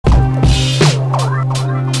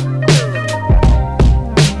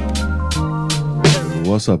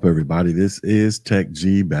What's up, everybody? This is Tech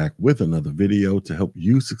G back with another video to help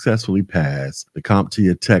you successfully pass the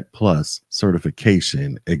CompTIA Tech Plus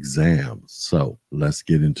certification exam. So let's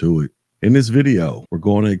get into it. In this video, we're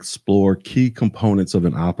going to explore key components of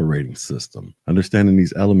an operating system. Understanding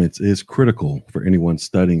these elements is critical for anyone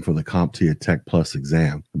studying for the CompTIA Tech Plus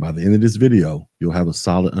exam. And by the end of this video, you'll have a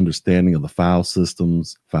solid understanding of the file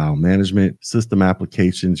systems, file management, system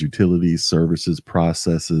applications, utilities, services,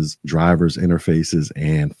 processes, drivers, interfaces,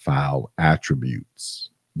 and file attributes.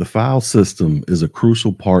 The file system is a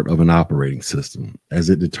crucial part of an operating system as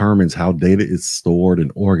it determines how data is stored and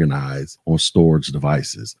organized on storage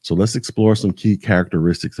devices. So let's explore some key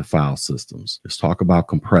characteristics of file systems. Let's talk about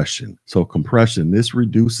compression. So compression, this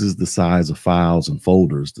reduces the size of files and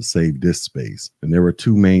folders to save disk space. And there are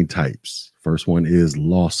two main types. First one is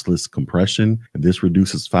lossless compression, and this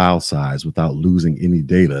reduces file size without losing any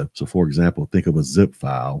data. So for example, think of a zip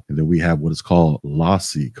file, and then we have what is called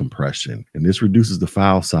lossy compression. And this reduces the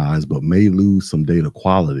file size, but may lose some data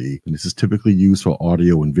quality. And this is typically used for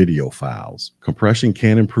audio and video files. Compression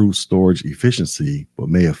can improve storage efficiency, but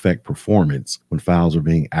may affect performance when files are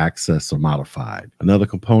being accessed or modified. Another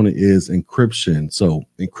component is encryption. So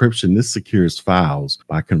encryption, this secures files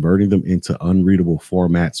by converting them into unreadable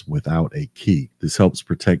formats without a key. This helps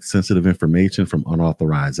protect sensitive information from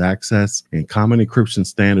unauthorized access, and common encryption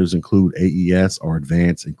standards include AES or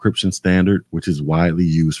Advanced Encryption Standard, which is widely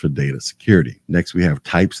used for data security. Next, we have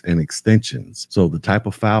types and extensions. So the type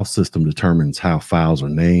of file system determines how files are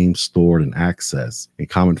named, stored, and accessed. And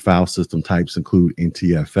common file system types include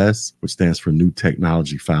NTFS, which stands for New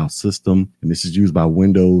Technology File System, and this is used by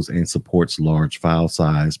Windows and supports large file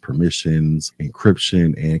size, permissions,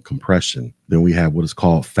 encryption, and compression. Then we have what is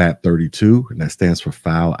called FAT32, and that stands for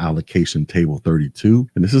File Allocation Table 32.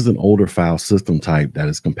 And this is an older file system type that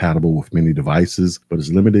is compatible with many devices, but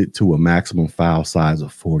is limited to a maximum file size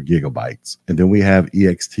of 4 gigabytes. And then we have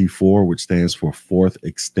ext4, which stands for Fourth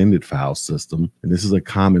Extended File System. And this is a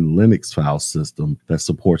common Linux file system that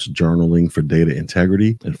supports journaling for data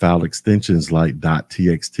integrity, and file extensions like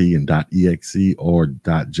 .txt and .exe or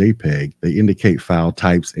 .jpeg. They indicate file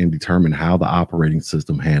types and determine how the operating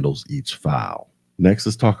system handles each file. Next,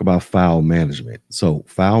 let's talk about file management. So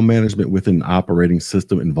file management within an operating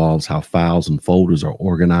system involves how files and folders are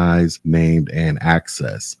organized, named, and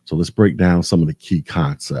accessed. So let's break down some of the key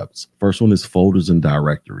concepts. First one is folders and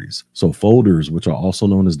directories. So folders, which are also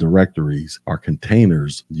known as directories, are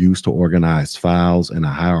containers used to organize files in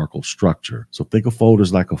a hierarchical structure. So think of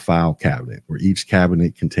folders like a file cabinet, where each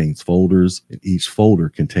cabinet contains folders and each folder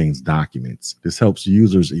contains documents. This helps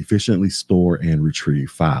users efficiently store and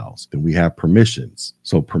retrieve files. Then we have permissions.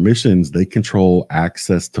 So permissions, they control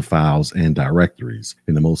access to files and directories.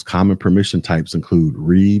 And the most common permission types include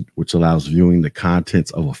read, which allows viewing the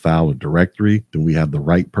contents of a file or directory. Then we have the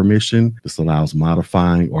write permission. This allows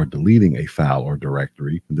modifying or deleting a file or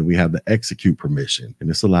directory. And then we have the execute permission, and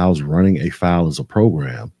this allows running a file as a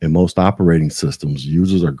program. In most operating systems,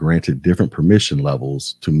 users are granted different permission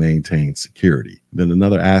levels to maintain security. Then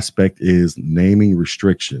another aspect is naming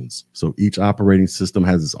restrictions. So each operating system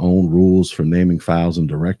has its own rules for naming files and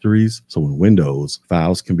directories. So in Windows,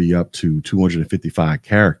 files can be up to 255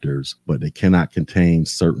 characters, but they cannot contain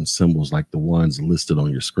certain symbols like the ones listed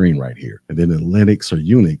on your screen right here. And then in Linux or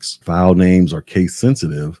Unix, file names are case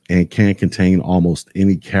sensitive and can contain almost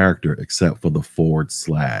any character except for the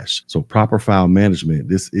 /. So proper file management,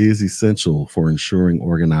 this is essential for ensuring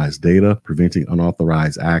organized data, preventing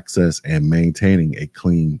unauthorized access, and maintaining a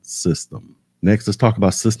clean system. Next, let's talk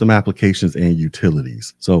about system applications and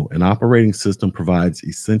utilities. So an operating system provides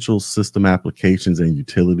essential system applications and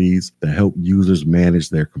utilities that help users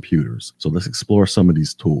manage their computers. So let's explore some of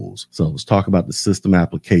these tools. So let's talk about the system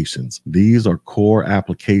applications. These are core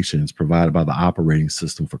applications provided by the operating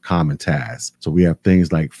system for common tasks. So we have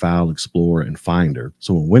things like File Explorer and Finder.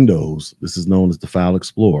 So in Windows, this is known as the File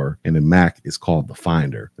Explorer, and in Mac, it's called the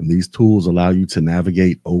Finder. And these tools allow you to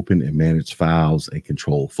navigate, open, and manage files and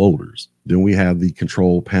control folders. Then we have the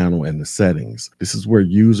control panel and the settings. This is where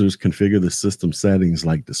users configure the system settings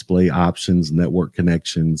like display options, network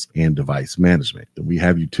connections, and device management. Then we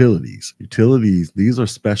have utilities. Utilities, these are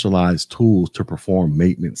specialized tools to perform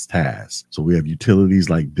maintenance tasks. So we have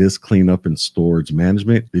utilities like disk cleanup and storage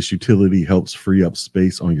management. This utility helps free up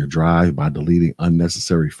space on your drive by deleting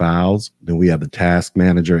unnecessary files. Then we have the task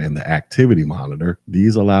manager and the activity monitor.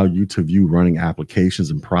 These allow you to view running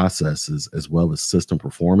applications and processes as well as system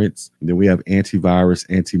performance. And then we have antivirus,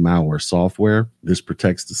 anti-malware software. This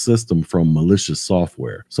protects the system from malicious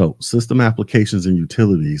software. So system applications and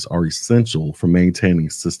utilities are essential for maintaining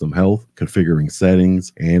system health, configuring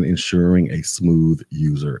settings, and ensuring a smooth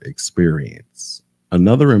user experience.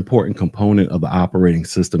 Another important component of the operating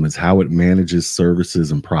system is how it manages services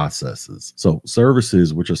and processes. So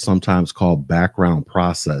services, which are sometimes called background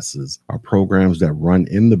processes, are programs that run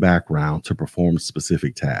in the background to perform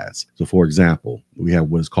specific tasks. So for example, we have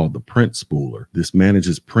what is called the print spooler. This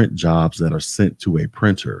manages print jobs that are sent to a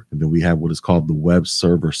printer. And then we have what is called the web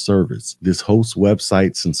server service. This hosts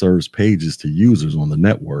websites and serves pages to users on the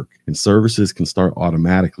network, and services can start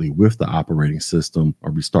automatically with the operating system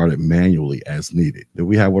or be started manually as needed. Then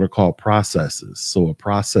we have what are called processes. So a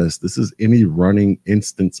process, this is any running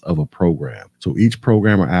instance of a program. So each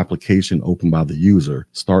program or application opened by the user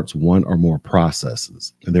starts one or more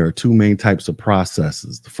processes. And there are two main types of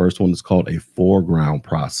processes. The first one is called a foreground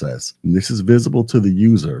process. And this is visible to the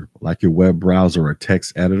user, like your web browser or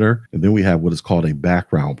text editor. And then we have what is called a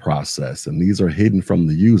background process. And these are hidden from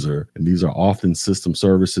the user. And these are often system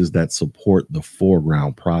services that support the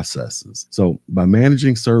foreground processes. So by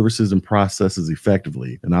managing services and processes effectively,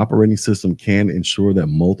 an operating system can ensure that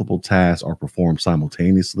multiple tasks are performed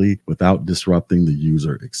simultaneously without disrupting the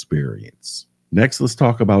user experience. Next, let's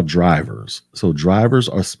talk about drivers. So drivers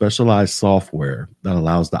are specialized software that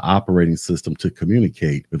allows the operating system to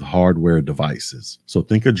communicate with hardware devices. So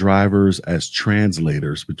think of drivers as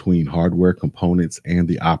translators between hardware components and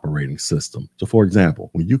the operating system. So for example,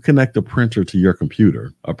 when you connect a printer to your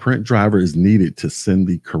computer, a print driver is needed to send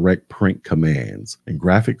the correct print commands. And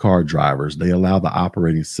graphic card drivers, they allow the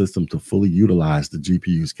operating system to fully utilize the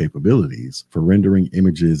GPU's capabilities for rendering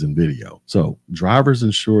images and video. So drivers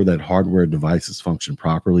ensure that hardware devices function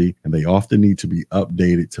properly, and they often need to be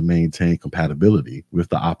updated to maintain compatibility with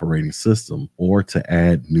the operating system or to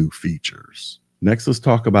add new features. Next, let's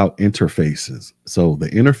talk about interfaces. So the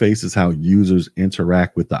interface is how users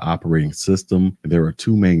interact with the operating system. There are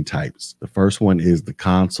two main types. The first one is the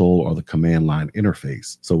console or the command line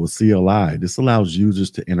interface. So with CLI, this allows users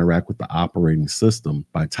to interact with the operating system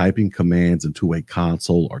by typing commands into a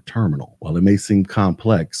console or terminal. While it may seem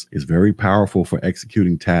complex, it's very powerful for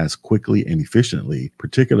executing tasks quickly and efficiently,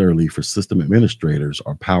 particularly for system administrators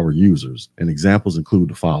or power users. And examples include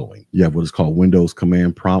the following. You have what is called Windows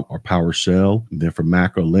Command Prompt or PowerShell. And then for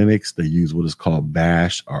Mac or Linux, they use what is called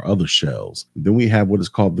Bash or other shells. And then we have what is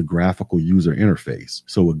called the graphical user interface.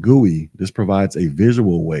 So a GUI, this provides a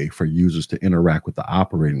visual way for users to interact with the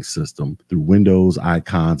operating system through windows,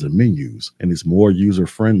 icons, and menus. And it's more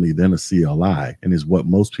user-friendly than a CLI and is what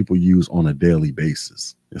most people use on a daily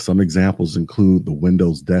basis. And some examples include the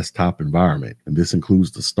Windows desktop environment, and this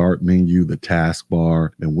includes the start menu, the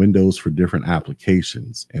taskbar, and windows for different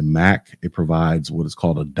applications. In Mac, it provides what is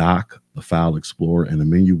called a dock, the file explorer, and a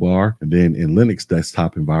menu bar. And then in Linux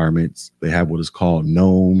desktop environments, they have what is called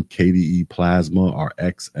GNOME, KDE Plasma, or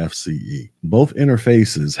XFCE. Both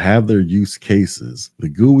interfaces have their use cases. The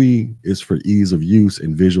GUI is for ease of use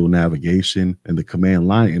and visual navigation, and the command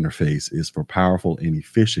line interface is for powerful and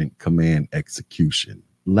efficient command execution.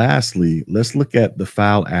 Lastly, let's look at the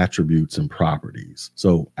file attributes and properties.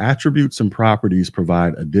 So attributes and properties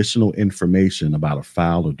provide additional information about a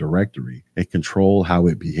file or directory and control how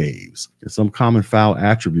it behaves. And some common file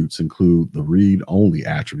attributes include the read-only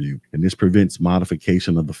attribute, and this prevents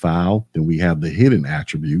modification of the file. Then we have the hidden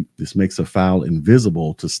attribute. This makes a file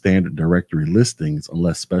invisible to standard directory listings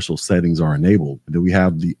unless special settings are enabled. And then we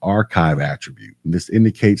have the archive attribute, and this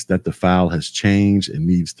indicates that the file has changed and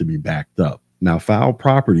needs to be backed up. Now, file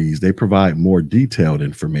properties, they provide more detailed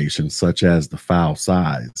information such as the file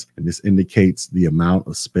size, and this indicates the amount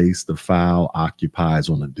of space the file occupies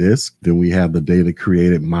on the disk. Then we have the data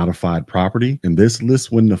created modified property, and this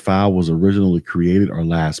lists when the file was originally created or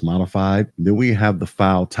last modified. And then we have the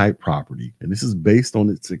file type property, and this is based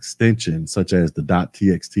on its extension such as the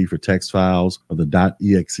 .txt for text files or the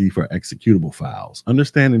 .exe for executable files.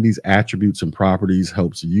 Understanding these attributes and properties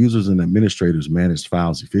helps users and administrators manage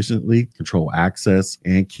files efficiently, control access,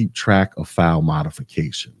 and keep track of file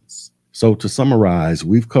modifications. So to summarize,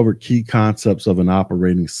 we've covered key concepts of an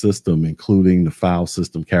operating system, including the file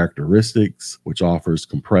system characteristics, which offers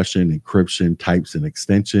compression, encryption, types, and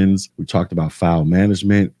extensions. We talked about file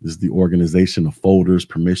management. This is the organization of folders,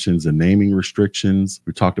 permissions, and naming restrictions.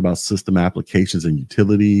 We talked about system applications and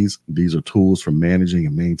utilities. These are tools for managing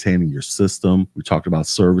and maintaining your system. We talked about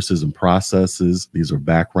services and processes. These are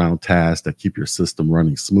background tasks that keep your system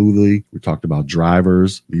running smoothly. We talked about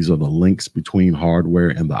drivers. These are the links between hardware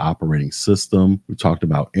and the operating operating system. We talked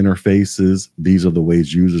about interfaces. These are the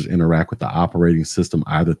ways users interact with the operating system,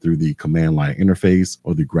 either through the command line interface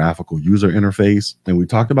or the graphical user interface. And we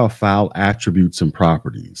talked about file attributes and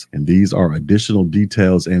properties. And these are additional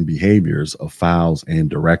details and behaviors of files and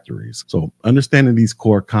directories. So understanding these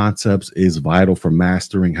core concepts is vital for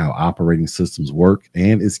mastering how operating systems work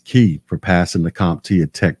and is key for passing the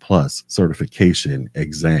CompTIA Tech Plus certification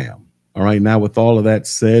exam. All right, now with all of that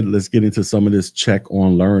said, let's get into some of this check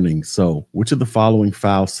on learning. So which of the following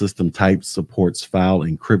file system types supports file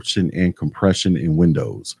encryption and compression in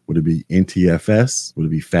Windows? Would it be NTFS? Would it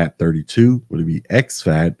be FAT32? Would it be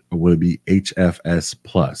exFAT? Or would it be HFS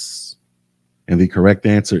Plus? And the correct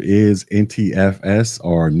answer is NTFS,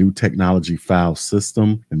 or New Technology File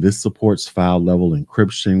System. And this supports file level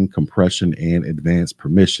encryption, compression, and advanced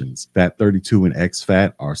permissions. FAT32 and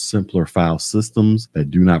exFAT are simpler file systems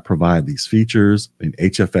that do not provide these features. And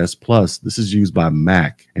HFS Plus, this is used by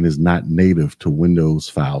Mac and is not native to Windows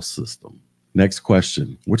file system. Next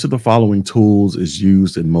question, which of the following tools is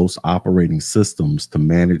used in most operating systems to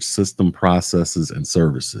manage system processes and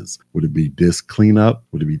services? Would it be Disk Cleanup?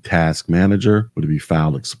 Would it be Task Manager? Would it be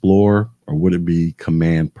File Explorer? Or would it be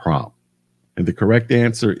Command Prompt? And the correct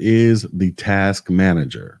answer is the Task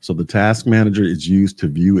Manager. So the Task Manager is used to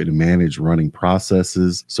view and manage running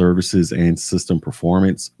processes, services, and system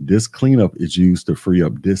performance. Disk Cleanup is used to free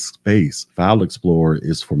up disk space. File Explorer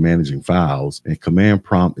is for managing files, and Command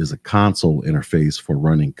Prompt is a console interface for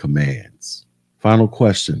running commands. Final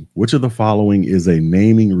question, which of the following is a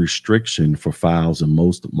naming restriction for files in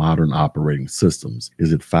most modern operating systems?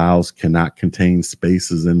 Is it files cannot contain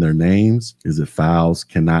spaces in their names? Is it files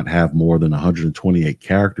cannot have more than 128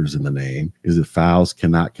 characters in the name? Is it files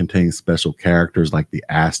cannot contain special characters like the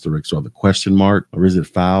asterisk or the question mark? Or is it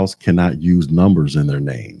files cannot use numbers in their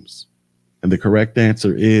names? And the correct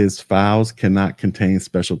answer is files cannot contain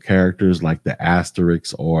special characters like the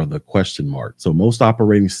asterisk or the question mark. So most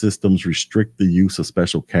operating systems restrict the use of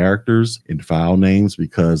special characters in file names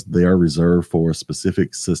because they are reserved for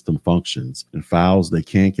specific system functions. In files, they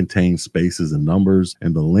can contain spaces and numbers,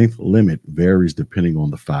 and the length limit varies depending on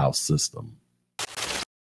the file system.